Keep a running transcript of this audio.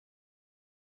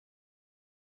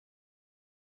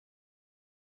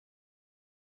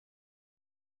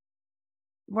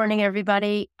Morning,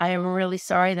 everybody. I am really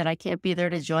sorry that I can't be there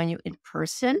to join you in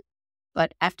person,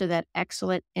 but after that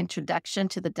excellent introduction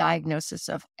to the diagnosis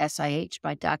of SIH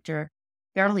by Dr.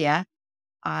 Berlia,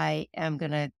 I am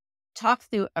going to talk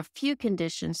through a few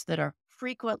conditions that are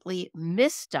frequently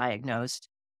misdiagnosed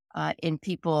in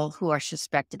people who are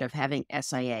suspected of having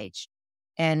SIH.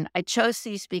 And I chose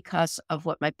these because of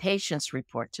what my patients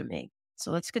report to me.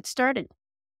 So let's get started.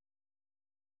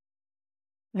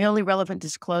 The only relevant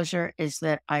disclosure is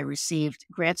that I received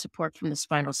grant support from the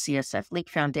Spinal CSF Leak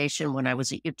Foundation when I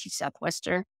was at UT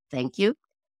Southwestern. Thank you.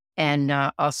 And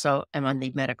also am on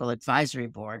the medical advisory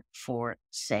board for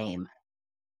SAME.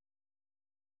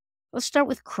 Let's start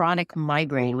with chronic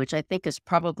migraine, which I think is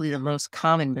probably the most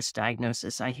common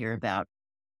misdiagnosis I hear about.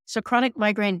 So chronic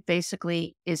migraine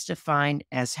basically is defined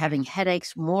as having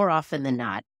headaches more often than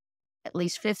not, at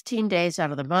least 15 days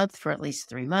out of the month for at least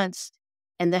 3 months.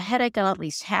 And the headache on at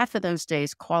least half of those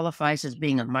days qualifies as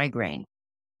being a migraine.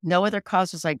 No other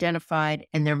cause is identified,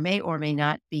 and there may or may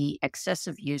not be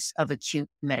excessive use of acute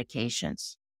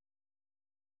medications.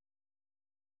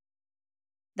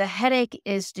 The headache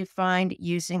is defined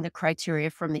using the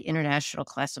criteria from the International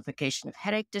Classification of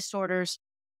Headache Disorders.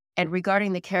 And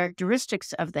regarding the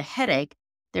characteristics of the headache,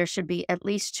 there should be at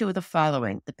least two of the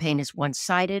following. The pain is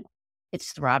one-sided,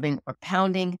 it's throbbing or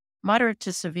pounding, moderate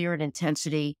to severe in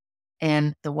intensity,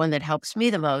 and the one that helps me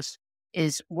the most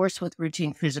is worse with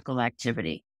routine physical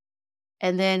activity.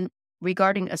 And then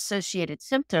regarding associated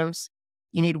symptoms,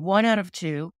 you need one out of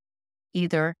two,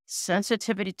 either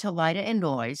sensitivity to light and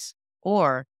noise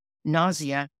or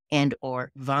nausea and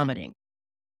or vomiting.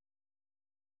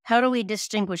 How do we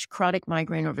distinguish chronic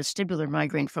migraine or vestibular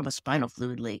migraine from a spinal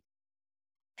fluid leak?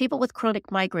 People with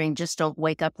chronic migraine just don't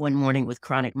wake up one morning with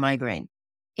chronic migraine.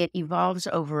 It evolves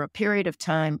over a period of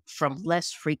time from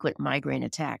less frequent migraine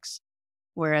attacks,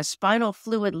 whereas spinal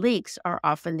fluid leaks are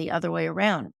often the other way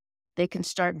around. They can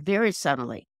start very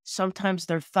suddenly. Sometimes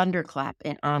they're thunderclap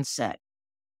in onset.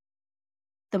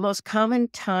 The most common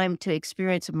time to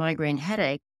experience a migraine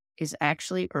headache is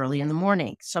actually early in the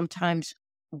morning. Sometimes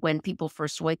when people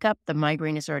first wake up, the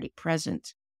migraine is already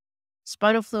present.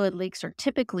 Spinal fluid leaks are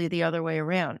typically the other way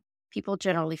around. People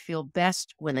generally feel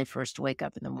best when they first wake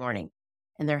up in the morning,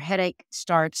 and their headache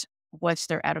starts once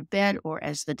they're out of bed or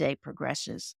as the day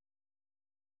progresses.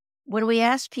 When we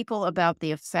ask people about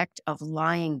the effect of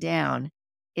lying down,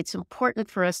 it's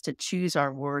important for us to choose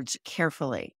our words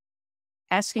carefully.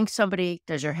 Asking somebody,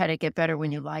 does your headache get better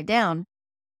when you lie down?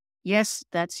 Yes,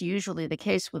 that's usually the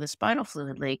case with a spinal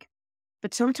fluid leak,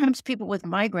 but sometimes people with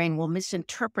migraine will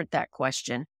misinterpret that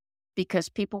question because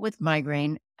people with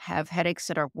migraine have headaches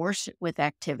that are worse with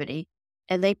activity,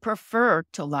 and they prefer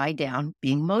to lie down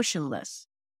being motionless.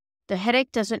 The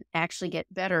headache doesn't actually get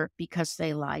better because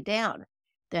they lie down.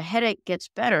 The headache gets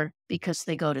better because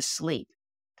they go to sleep.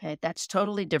 Okay, that's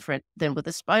totally different than with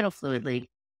a spinal fluid leak,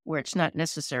 where it's not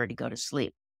necessary to go to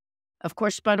sleep. Of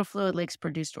course, spinal fluid leaks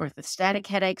produce orthostatic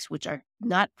headaches, which are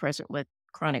not present with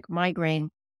chronic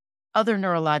migraine. Other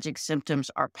neurologic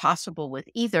symptoms are possible with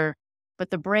either, but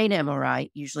the brain MRI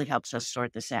usually helps us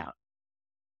sort this out.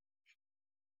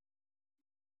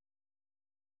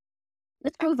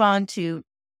 Let's move on to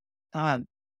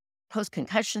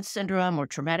post-concussion syndrome or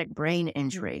traumatic brain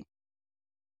injury.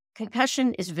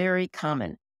 Concussion is very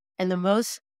common, and the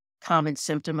most common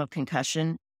symptom of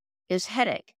concussion is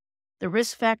headache. The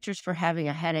risk factors for having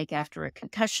a headache after a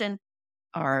concussion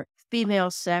are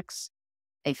female sex,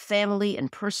 a family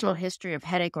and personal history of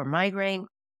headache or migraine,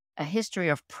 a history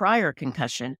of prior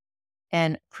concussion,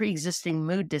 and pre-existing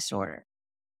mood disorder.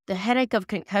 The headache of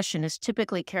concussion is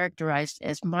typically characterized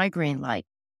as migraine-like,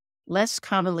 less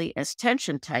commonly as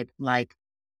tension-type-like,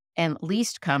 and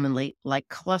least commonly like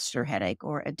cluster headache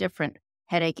or a different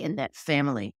headache in that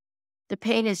family. The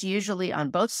pain is usually on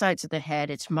both sides of the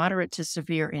head. It's moderate to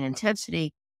severe in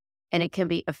intensity, and it can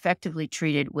be effectively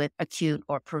treated with acute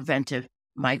or preventive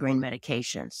migraine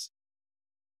medications.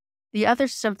 The other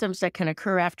symptoms that can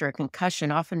occur after a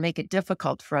concussion often make it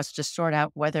difficult for us to sort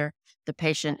out whether the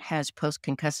patient has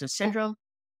post-concussive syndrome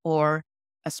or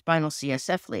a spinal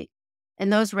CSF leak.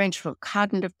 And those range from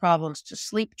cognitive problems to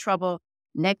sleep trouble,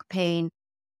 neck pain,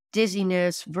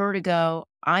 dizziness, vertigo,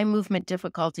 eye movement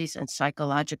difficulties, and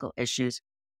psychological issues.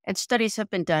 And studies have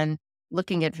been done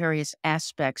looking at various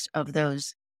aspects of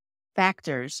those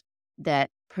factors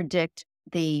that predict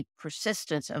the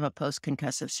persistence of a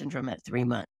post-concussive syndrome at 3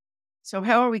 months. So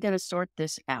how are we going to sort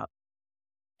this out?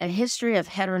 A history of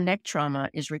head or neck trauma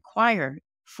is required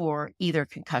for either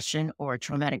concussion or a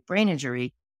traumatic brain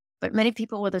injury, but many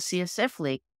people with a CSF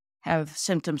leak have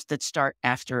symptoms that start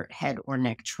after head or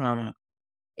neck trauma.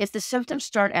 If the symptoms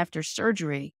start after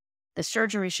surgery, The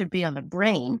surgery should be on the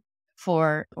brain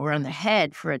or on the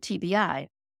head for a TBI,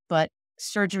 but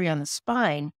surgery on the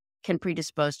spine can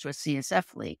predispose to a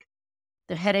CSF leak.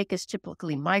 The headache is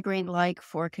typically migraine-like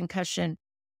for a concussion,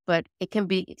 but it can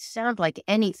sound like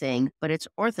anything, but it's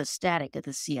orthostatic at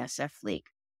the CSF leak.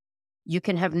 You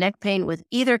can have neck pain with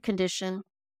either condition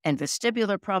and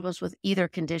vestibular problems with either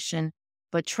condition,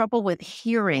 but trouble with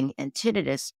hearing and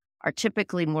tinnitus are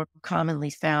typically more commonly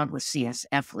found with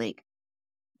CSF leak.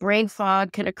 Brain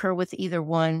fog can occur with either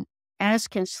one, as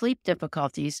can sleep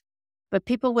difficulties, but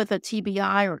people with a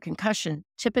TBI or concussion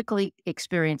typically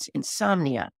experience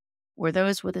insomnia, where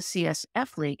those with a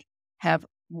CSF leak have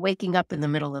waking up in the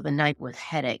middle of the night with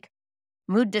headache.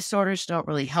 Mood disorders don't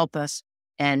really help us,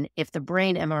 and if the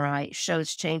brain MRI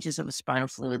shows changes of a spinal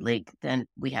fluid leak, then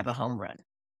we have a home run.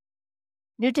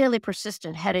 New daily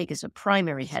persistent headache is a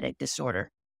primary headache disorder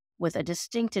with a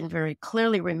distinct and very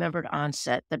clearly remembered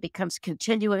onset that becomes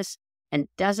continuous and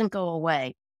doesn't go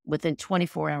away within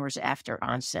 24 hours after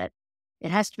onset. It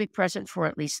has to be present for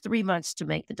at least 3 months to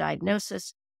make the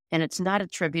diagnosis, and it's not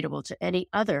attributable to any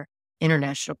other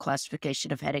International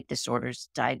Classification of Headache Disorders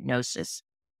diagnosis.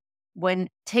 When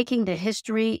taking the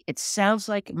history, it sounds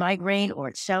like migraine or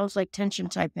it sounds like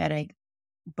tension-type headache,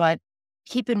 but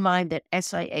keep in mind that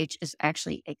SIH is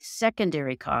actually a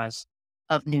secondary cause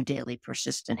of new daily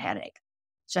persistent headache.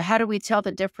 So how do we tell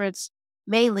the difference?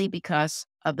 Mainly because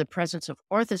of the presence of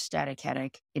orthostatic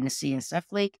headache in the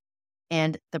CSF leak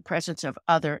and the presence of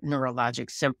other neurologic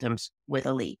symptoms with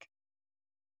a leak.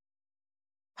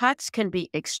 POTS can be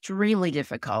extremely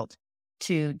difficult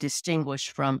to distinguish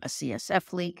from a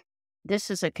CSF leak. This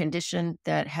is a condition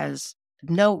that has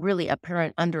no really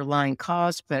apparent underlying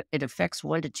cause, but it affects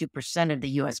 1 to 2% of the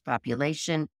U.S.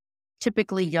 population,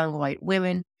 typically young white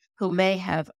women who may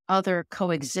have other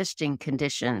coexisting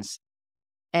conditions.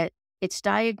 It's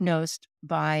diagnosed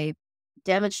by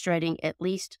demonstrating at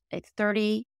least a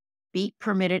 30 beat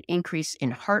per minute increase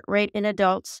in heart rate in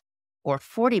adults, or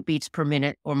 40 beats per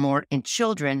minute or more in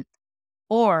children,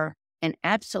 or an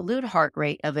absolute heart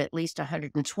rate of at least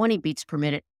 120 beats per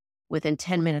minute within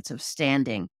 10 minutes of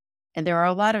standing. And there are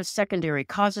a lot of secondary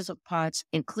causes of POTS,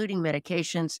 including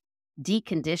medications,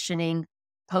 deconditioning,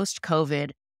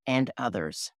 post-COVID, and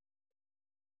others.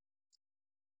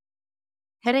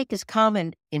 Headache is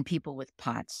common in people with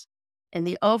POTS, and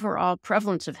the overall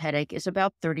prevalence of headache is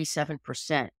about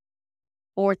 37%.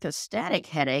 Orthostatic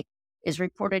headache is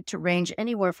reported to range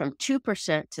anywhere from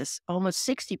 2% to almost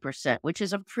 60%, which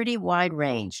is a pretty wide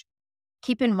range.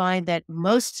 Keep in mind that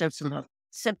most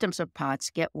symptoms of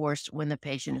POTS get worse when the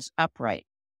patient is upright.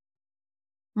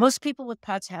 Most people with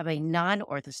POTS have a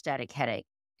non-orthostatic headache,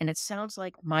 and it sounds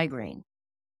like migraine.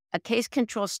 A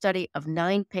case-control study of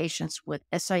 9 patients with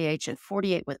SIH and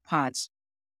 48 with POTS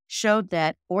showed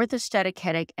that orthostatic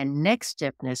headache and neck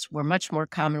stiffness were much more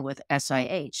common with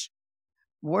SIH.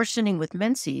 Worsening with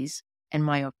menses and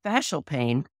myofascial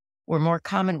pain were more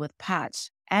common with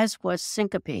POTS, as was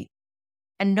syncope.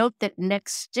 And note that neck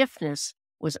stiffness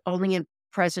was only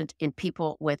present in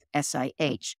people with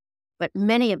SIH, but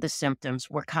many of the symptoms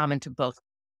were common to both.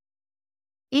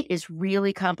 It is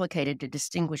really complicated to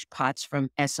distinguish POTS from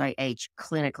SIH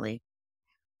clinically.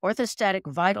 Orthostatic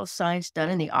vital signs done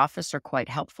in the office are quite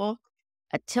helpful.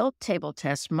 A tilt table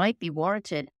test might be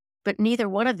warranted, but neither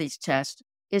one of these tests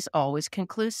is always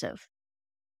conclusive.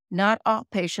 Not all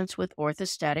patients with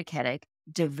orthostatic headache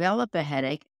develop a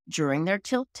headache during their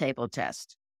tilt table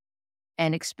test.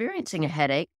 And experiencing a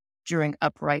headache during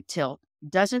upright tilt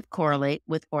doesn't correlate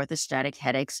with orthostatic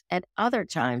headaches at other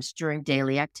times during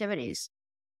daily activities.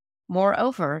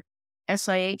 Moreover,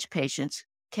 SIH patients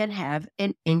can have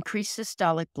an increased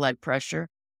systolic blood pressure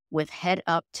with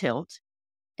head-up tilt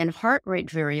and heart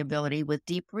rate variability with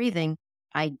deep breathing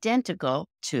identical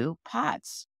to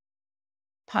POTS.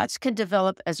 POTS can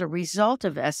develop as a result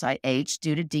of SIH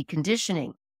due to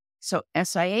deconditioning, so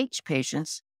SIH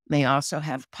patients may also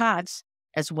have POTS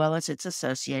as well as its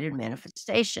associated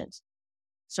manifestations.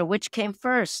 So which came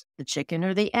first, the chicken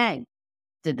or the egg?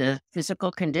 Did the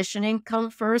physical conditioning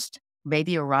come first,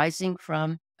 maybe arising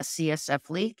from a CSF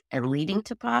leak and leading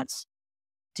to POTS?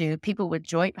 Do people with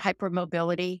joint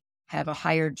hypermobility have a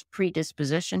higher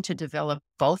predisposition to develop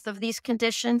both of these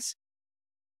conditions?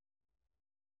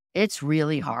 It's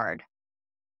really hard.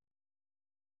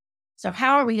 So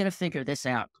how are we going to figure this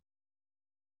out?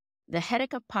 The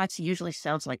headache of POTS usually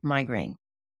sounds like migraine.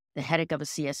 The headache of a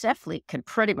CSF leak can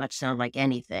pretty much sound like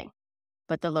anything.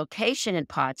 But the location in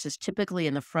POTS is typically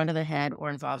in the front of the head or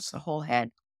involves the whole head.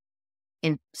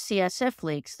 In CSF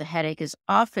leaks, the headache is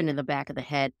often in the back of the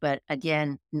head, but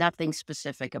again, nothing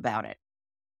specific about it.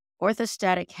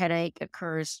 Orthostatic headache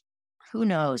occurs who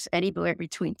knows, anywhere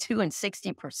between 2 and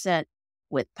 60%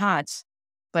 with POTS,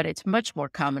 but it's much more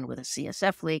common with a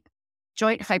CSF leak.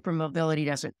 Joint hypermobility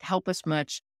doesn't help us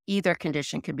much. Either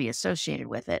condition can be associated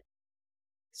with it.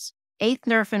 Eighth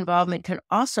nerve involvement can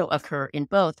also occur in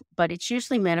both, but it's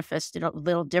usually manifested a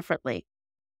little differently.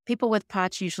 People with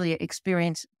POTS usually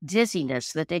experience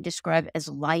dizziness that they describe as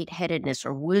lightheadedness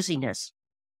or wooziness.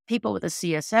 People with a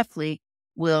CSF leak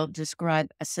will describe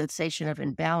a sensation of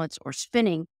imbalance or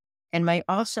spinning and may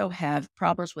also have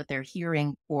problems with their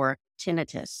hearing or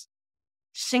tinnitus.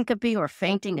 Syncope or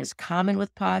fainting is common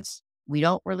with POTS. We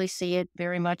don't really see it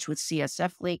very much with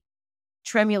CSF leak.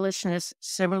 Tremulousness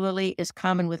similarly is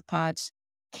common with POTS,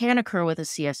 can occur with a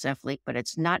CSF leak, but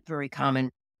it's not very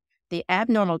common. The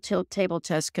abnormal tilt table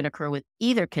test can occur with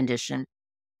either condition.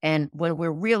 And when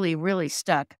we're really, really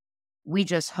stuck, we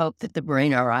just hope that the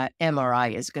brain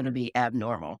MRI is going to be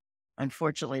abnormal.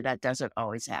 Unfortunately, that doesn't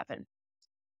always happen.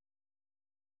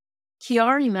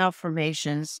 Chiari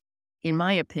malformations, in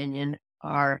my opinion,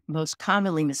 are most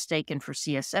commonly mistaken for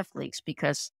CSF leaks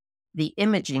because the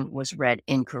imaging was read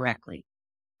incorrectly.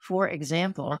 For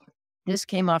example, this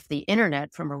came off the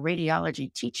internet from a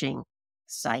radiology teaching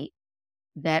site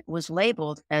that was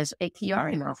labeled as a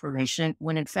Chiari malformation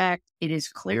when in fact it is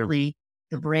clearly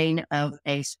the brain of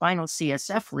a spinal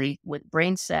CSF leak with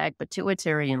brain sag,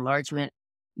 pituitary enlargement,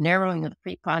 narrowing of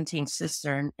the prepontine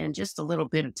cistern, and just a little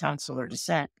bit of tonsillar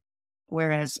descent.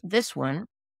 Whereas this one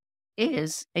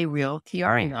is a real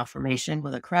Chiari malformation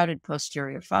with a crowded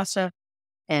posterior fossa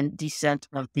and descent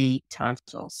of the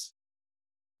tonsils.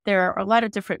 There are a lot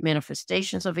of different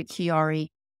manifestations of a Chiari,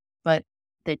 but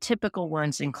the typical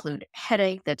ones include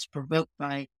headache that's provoked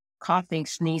by coughing,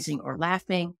 sneezing, or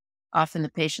laughing. Often the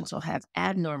patients will have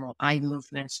abnormal eye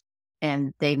movements,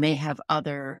 and they may have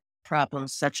other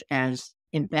problems such as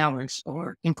imbalance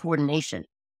or incoordination.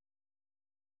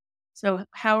 So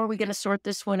how are we going to sort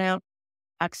this one out?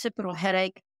 Occipital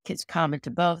headache is common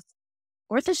to both.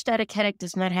 Orthostatic headache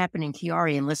does not happen in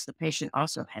Chiari unless the patient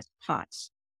also has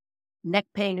POTS. Neck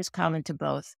pain is common to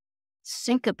both.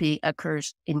 Syncope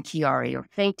occurs in Chiari or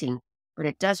fainting, but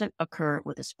it doesn't occur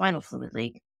with a spinal fluid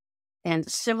leak. And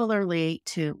similarly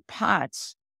to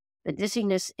POTS, the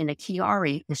dizziness in a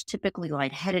Chiari is typically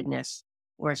lightheadedness,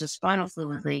 whereas a spinal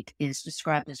fluid leak is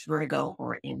described as vertigo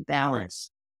or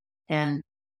imbalance. And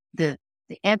the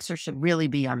answer should really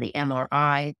be on the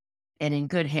MRI, and in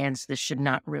good hands, this should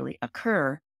not really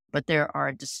occur, but there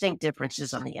are distinct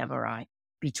differences on the MRI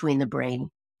between the brain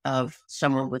of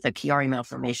someone with a Chiari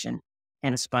malformation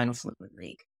and a spinal fluid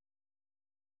leak.